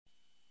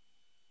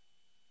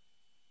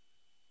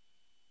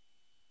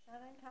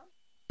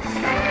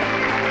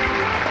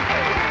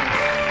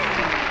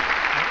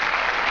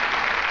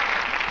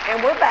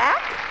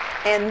back.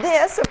 And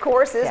this, of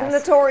course, is the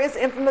notorious,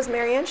 infamous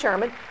Marianne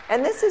Sherman.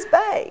 And this is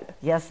Babe.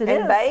 Yes, it is.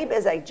 And Babe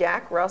is a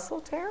Jack Russell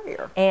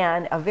Terrier.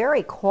 And a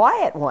very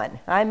quiet one,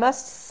 I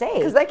must say.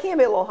 Because they can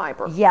be a little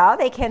hyper. Yeah,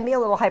 they can be a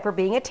little hyper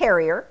being a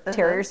terrier.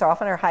 Terriers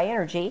often are high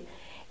energy.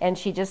 And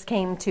she just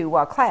came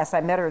to class.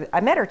 I met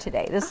her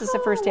today. This is the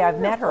first day I've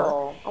met her.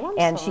 Oh,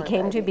 and she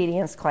came to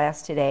obedience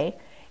class today.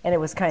 And it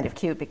was kind of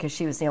cute because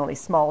she was the only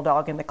small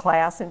dog in the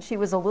class, and she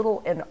was a little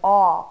in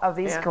awe of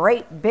these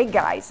great big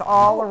guys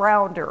all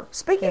around her.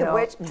 Speaking of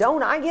which,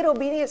 don't I get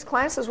obedience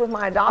classes with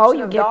my adoption Oh,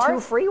 you of get Darth? 2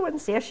 free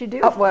ones. Yes, you do.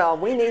 Well,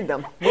 we need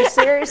them. We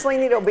seriously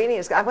need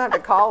obedience. I'm going to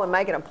have to call and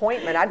make an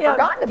appointment. I'd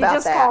forgotten about that. You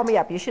just call me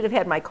up. You should have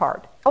had my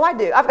card. Oh, I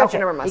do. I've got your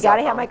number on my You cell got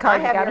to have my card.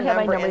 You got to have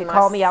my number. You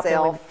call me up,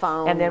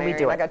 and then we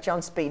do it. I got you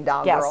on speed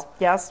dial, girl.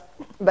 Yes.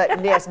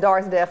 But yes,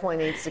 Darth definitely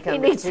needs to come. He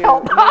needs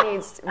help.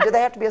 Do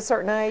they have to be a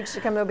certain age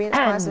to come to obedience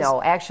classes?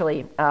 No,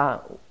 actually,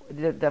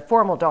 the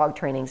formal dog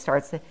training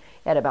starts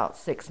at about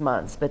 6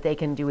 months, but they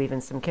can do even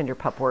some kinder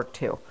pup work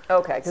too.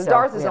 Okay, because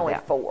Darth is only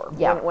 4.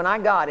 Yeah. When I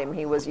got him,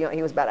 he was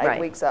about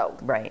 8 weeks old.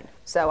 Right.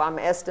 So I'm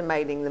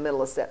estimating the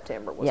middle of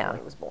September was when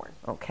he was born.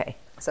 Okay.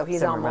 So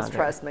he's almost,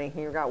 trust me,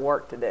 you've got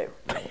work to do.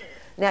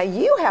 Now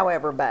you,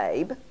 however,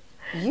 Babe,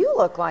 you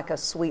look like a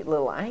sweet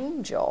little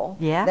angel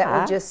that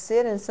would just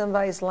sit in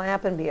somebody's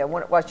lap and be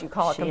what you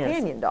call a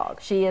companion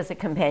dog. She is a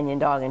companion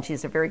dog, and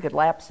she's a very good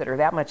lap sitter.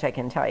 That much I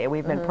can tell you.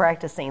 We've been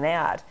practicing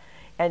that,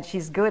 and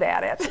she's good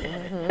at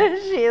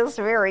it. She is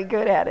very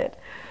good at it.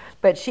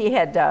 But she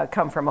had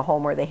come from a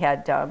home where they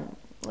had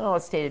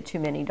stated too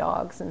many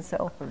dogs, and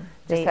so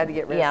they had to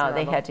get rid of some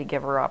they had to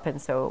give her up,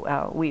 and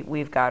so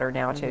we've got her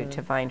now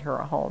to find her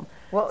a home.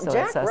 Well, so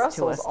Jack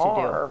Russells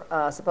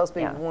are supposed to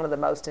be one of the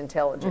most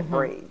intelligent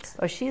breeds.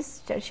 Oh,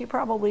 she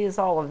probably is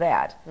all of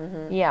that.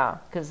 Yeah,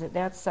 because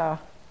that's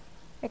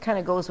it kind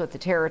of goes with the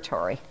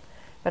territory.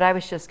 But I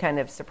was just kind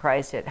of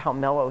surprised at how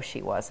mellow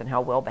she was and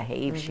how well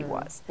behaved she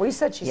was. Well, you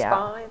said she's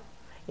 5.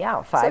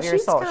 Yeah, 5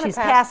 years old. She's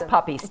past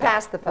puppy stuff.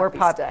 Past the puppy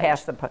stage.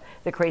 Past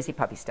the crazy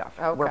puppy stuff.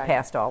 Okay. We're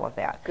past all of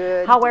that.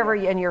 Good. However,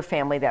 in your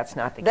family, that's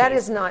not the case. That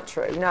is not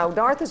true. No,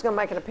 Darth is going to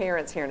make an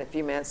appearance here in a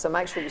few minutes, so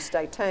make sure you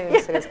stay tuned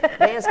because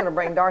Dan's going to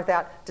bring Darth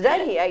out.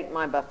 Today he ate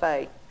my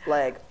buffet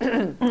leg.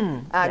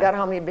 I got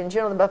home, he'd been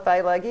chewing on the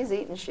buffet leg. He's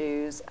eating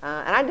shoes.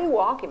 And I do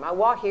walk him.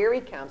 Here he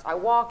comes. I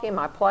walk him.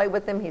 I play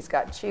with him. He's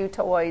got chew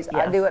toys.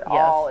 I do it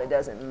all. It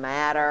doesn't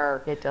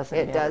matter. It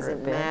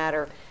doesn't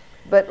matter.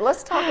 But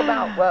let's talk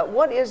about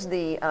what is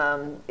the,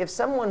 if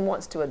someone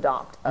wants to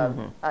adopt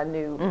a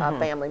new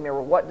family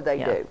member, what do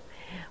they do?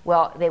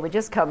 Well, they would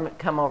just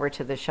come over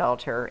to the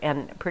shelter,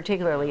 and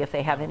particularly if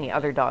they have any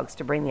other dogs,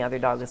 to bring the other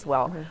dog as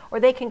well.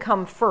 Or they can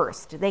come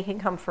first.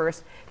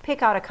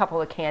 Pick out a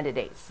couple of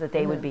candidates that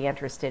they would be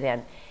interested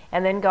in,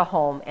 and then go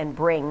home and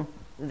bring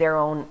their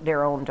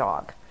own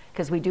dog.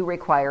 Because we do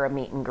require a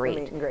meet and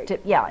greet.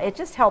 It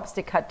just helps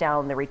to cut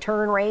down the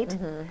return rate.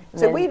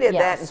 So we did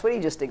that, and Sweetie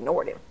just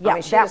ignored him. I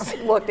mean, she just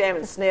looked at him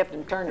and sniffed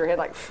and turned her head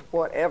like,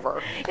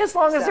 whatever. As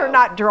long as they're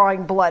not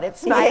drawing blood,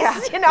 it's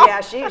nice.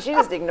 Yeah, she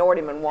just ignored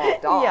him and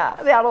walked off. Yeah,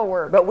 that'll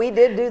work. But we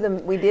did do the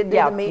meet and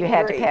greet. You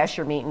had to pass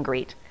your meet and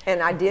greet. And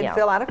I did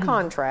fill out a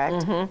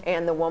contract,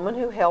 and the woman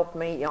who helped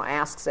me,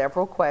 asked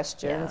several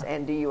questions.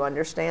 And do you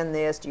understand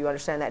this? Do you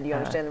understand that? Do you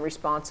understand the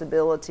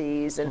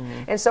responsibilities?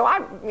 And so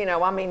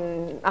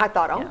I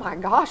thought, oh my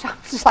gosh, I'm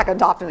just like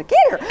adopting a kid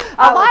here.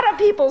 A lot of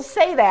people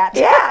say that.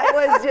 Yeah, it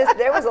was just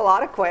there was a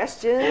lot of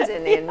questions,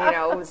 and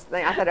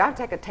I thought I'd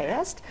take a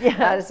test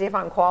to see if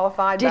I'm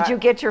qualified. Did you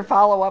get your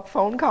follow-up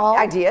phone call?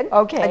 I did.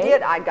 Okay, I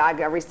did.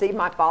 I received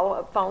my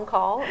follow-up phone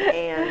call,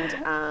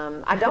 and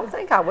I don't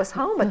think I was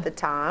home at the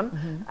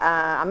time.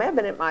 I may have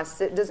been at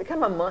does it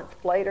come a month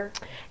later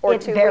or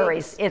 2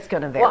 varies. weeks? It's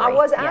going to vary. Well, I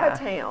was out of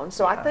town,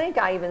 so I think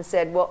I even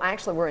said, well,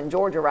 actually, we're in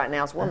Georgia right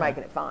now, so we're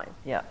making it fine.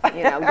 Yeah.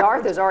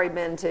 Darth has already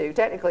been to,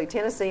 technically,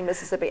 Tennessee,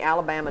 Mississippi,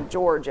 Alabama,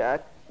 Georgia,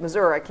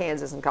 Missouri,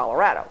 Kansas, and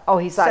Colorado. Oh,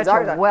 he's such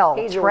a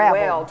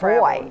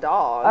well-traveled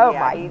dog. Oh,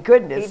 my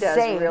goodness. He does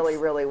really,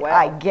 really well.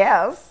 I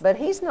guess. But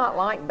he's not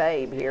like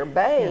Babe here.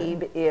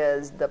 Babe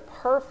is the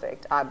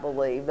perfect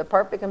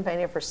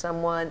companion for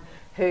someone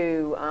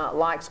who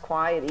likes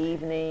quiet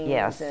evenings.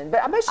 Yes.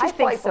 But I bet she's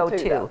playful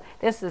too. Though.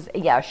 This is,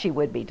 she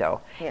would be,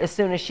 though. Yeah. As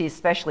soon as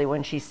especially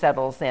when she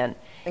settles in.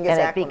 And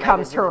it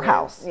becomes her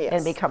house. Yes.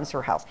 And becomes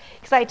her house.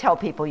 Because I tell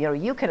people,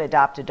 you can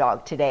adopt a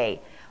dog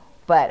today,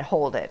 but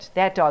hold it.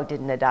 That dog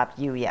didn't adopt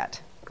you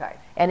yet. Okay.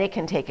 And it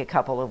can take a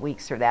couple of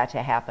weeks for that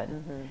to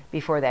happen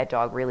before that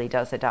dog really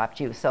does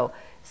adopt you. So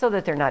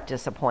that they're not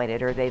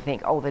disappointed or they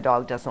think, oh, the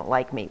dog doesn't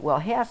like me. Well,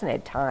 he hasn't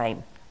had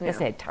time. He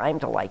hasn't had time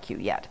to like you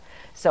yet.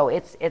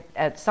 So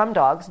some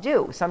dogs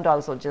do. Some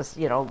dogs will just,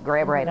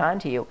 grab right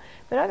onto you.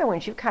 But other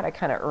ones, you've got to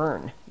kind of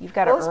earn. You've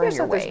got to earn your way.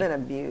 Especially if there's been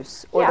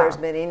abuse or there's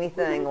been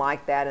anything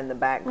like that in the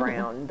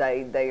background,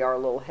 they are a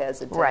little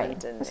hesitant.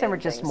 Right. And some are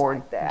just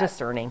more like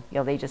discerning.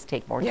 They just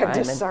take more time. Yeah,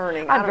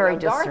 discerning. I'm very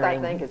discerning. discerning. Darth,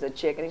 I think, is a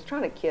chicken. He's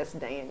trying to kiss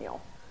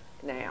Daniel.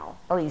 now.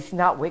 Well, he's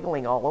not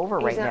wiggling all over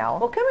right now.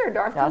 Well, come here,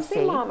 Darth. Now, Come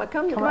see Mama.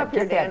 Come up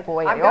here, get that Dan.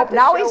 boy. I've got to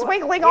now show- he's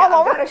wiggling yeah,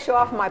 all over. I've got to show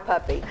off my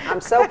puppy.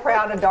 I'm so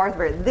proud of Darth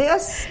Vader.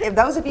 This, if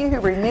those of you who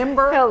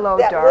remember Hello,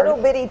 that Darth.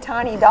 little bitty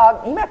tiny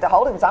dog, you have to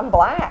hold him because I'm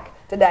black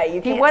today.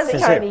 You can't He was see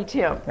Tiny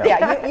Tim.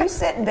 Yeah, you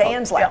sit in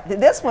Dan's lap.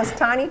 This was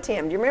Tiny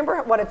Tim. Do you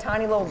remember what a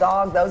tiny little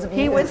dog, those of you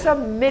He who- was a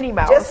Minnie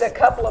Mouse. just a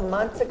couple of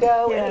months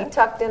ago, and he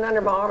tucked in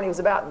under my arm, and he was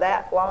about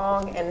that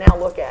long, and now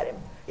look at him.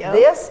 Yep.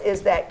 This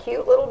is that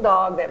cute little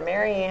dog that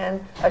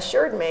Marianne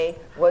assured me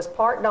was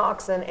part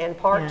Dachshund and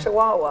part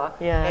Chihuahua,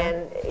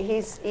 and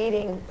he's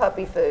eating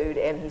puppy food,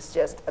 and he's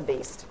just a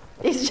beast.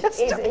 He's just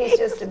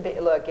a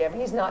bit. Look at him.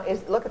 He's not.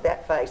 Look at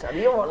that face.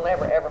 You don't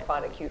ever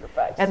find a cuter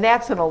face. And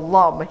that's an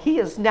alum. He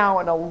is now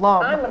an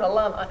alum. I'm an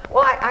alum.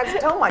 Well, I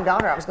told my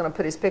daughter I was going to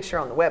put his picture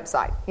on the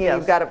website.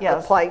 You've got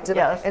a plate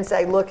and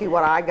say, "Looky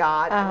what I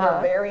got."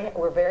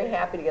 We're very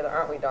happy together,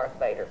 aren't we, Darth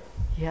Vader?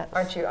 Yes.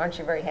 Aren't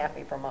you very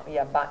happy for Mom?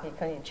 Yeah,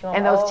 can you chew on?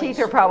 And those teeth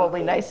are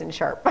probably nice and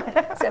sharp.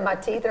 So my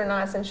teeth are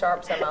nice and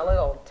sharp. So my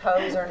little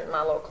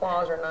my little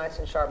claws are nice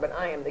and sharp. But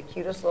I am the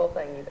cutest little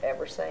thing you've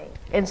ever seen.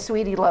 And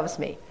Sweetie loves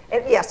me.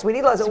 And yeah,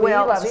 Sweetie loves it. Sweetie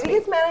Sweetie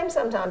gets mad at him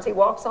sometimes. He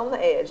walks on the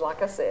edge,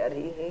 like I said.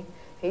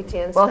 He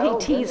tends. Well, he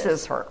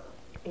teases her.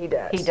 He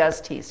does. He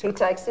does tease her. He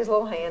takes his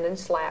little hand and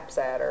slaps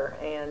at her.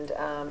 And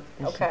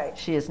okay.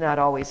 She is not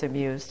always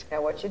amused.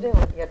 Now what you doing?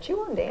 Yeah, chew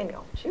on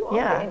Daniel. Chew on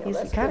Daniel. He's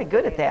That's kind of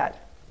good at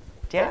that.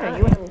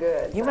 Daniel,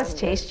 you must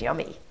taste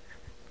yummy.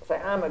 Say,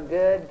 I'm a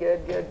good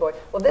boy.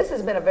 Well, this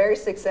has been a very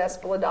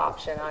successful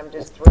adoption. I'm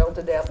just thrilled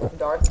to death with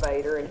Darth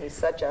Vader, and he's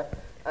such a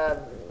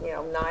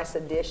nice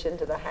addition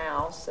to the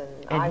house.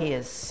 And he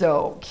is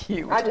so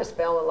cute. I just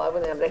fell in love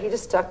with him. He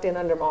just tucked in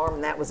under my arm,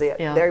 and that was it.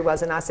 Yeah. There he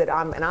was, and I said,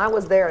 I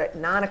was there at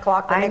 9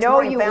 o'clock the next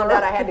morning. Found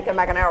out I had to come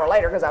back an hour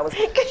later because I was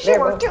you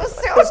were too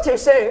soon. It was too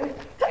soon,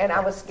 and I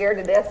was scared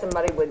to death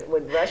somebody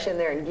would rush in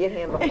there and get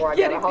him before I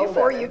got a hold of him.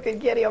 Before you could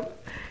get him.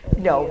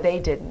 No, they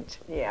didn't.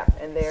 Yeah,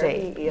 and there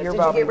he is. Did you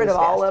Bobby get rid of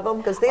all of them?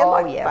 Because there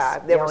were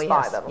five. There was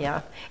 5 of them.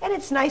 Yeah, and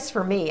it's nice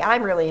for me.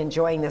 I'm really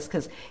enjoying this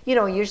because,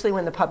 usually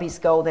when the puppies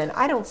go, then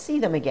I don't see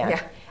them again.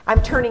 Yeah.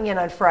 I'm turning in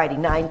on Friday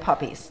 9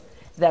 puppies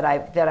that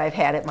I've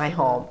had at my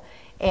home.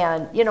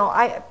 And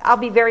I'll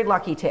be very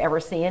lucky to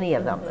ever see any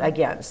of them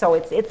again. So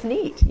it's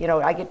neat.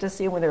 I get to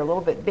see them when they're a little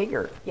bit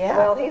bigger. Yeah.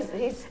 Well,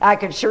 he's. I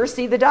could sure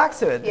see the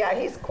Dachshund. Yeah,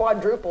 he's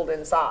quadrupled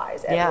in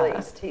size at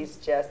least.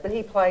 But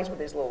he plays with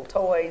his little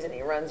toys and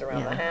he runs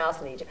around the house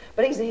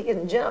but he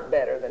can jump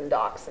better than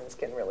Dachshunds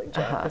can really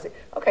jump.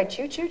 Okay,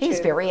 chew. He's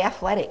very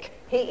athletic.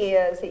 He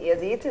is.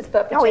 He eats his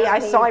puppy. Oh, I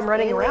saw him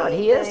running around.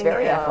 He is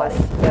very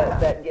athletic.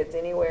 That gets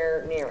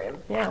anywhere near him.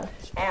 Yeah.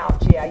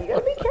 Ouch. Yeah, you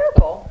got to be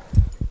careful.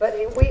 But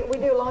we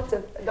do lots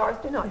of,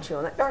 Darth, do not chew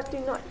on that. Darth, do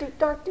not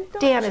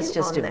Dan is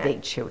just a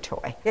big chew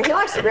toy. Yeah, he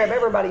likes to grab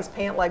everybody's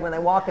pant leg when they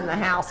walk in the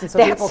house, and so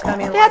people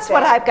come in That's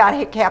what I've got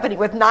happening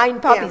with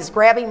 9 puppies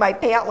grabbing my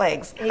pant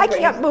legs. I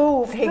can't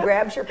move. He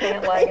grabs your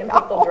pant leg, and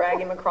people drag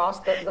him across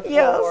the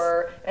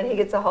floor, and he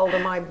gets a hold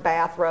of my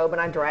bathrobe,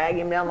 and I drag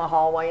him down the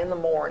hallway in the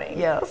morning.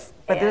 Yes,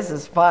 but this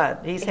is fun.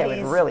 He's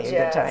having really a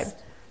good time.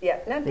 Yeah.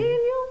 Now,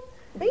 Daniel,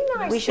 be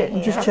nice. We should to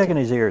him. Just checking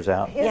his ears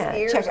out. His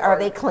ears check. Are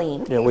they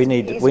clean? Yeah, we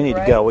need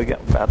to go. We got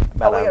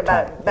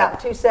about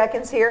 2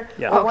 seconds here.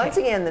 Yeah. Well, once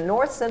again, the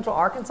North Central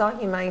Arkansas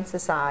Humane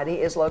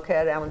Society is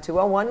located out on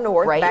 201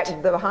 North,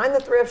 behind the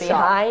thrift shop.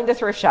 Behind the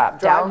thrift shop,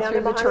 down through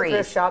the trees. The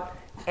thrift shop.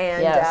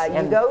 And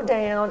you go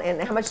down,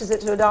 and how much is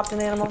it to adopt an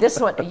animal? This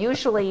one,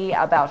 usually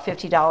about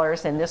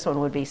 $50, and this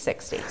one would be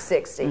 $60.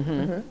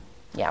 $60.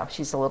 Yeah,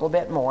 she's a little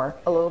bit more.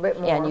 A little bit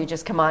more. And you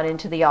just come on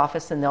into the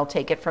office and they'll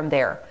take it from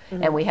there.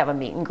 And we have a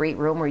meet and greet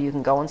room where you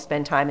can go and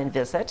spend time and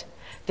visit.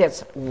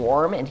 That's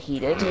warm and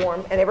heated.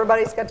 Warm. And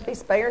everybody's got to be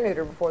spay or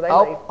neuter before they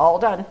leave. All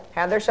done.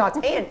 Have their shots.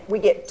 And we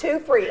get 2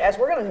 free, as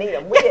we're going to need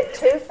them, we get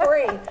 2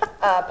 free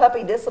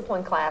puppy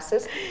discipline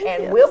classes.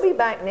 And we'll be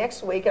back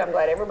next week. And I'm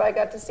glad everybody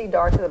got to see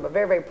Darth. I'm a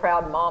very, very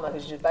proud mama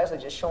who's basically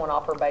just showing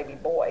off her baby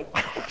boy.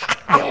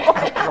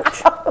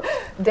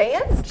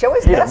 Dan, show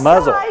his best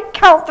side.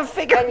 Count the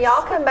figures. And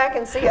y'all come back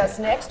and see us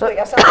next week.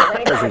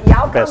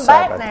 Y'all come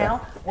back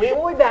now. We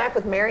will be back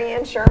with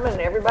Marianne, Sherman,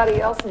 and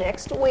everybody else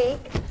next week.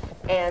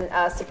 And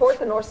support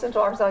the North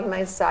Central Arkansas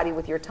Humane Society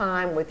with your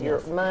time, with your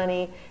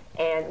money,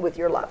 and with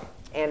your love.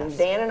 And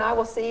Dan and I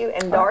will see you,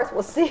 and Darth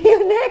will see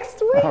you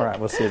next week. All right,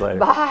 we'll see you later.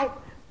 Bye.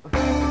 Look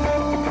at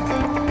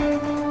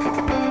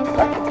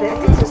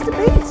that. He's just a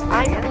beast.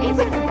 I'm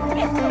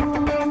even.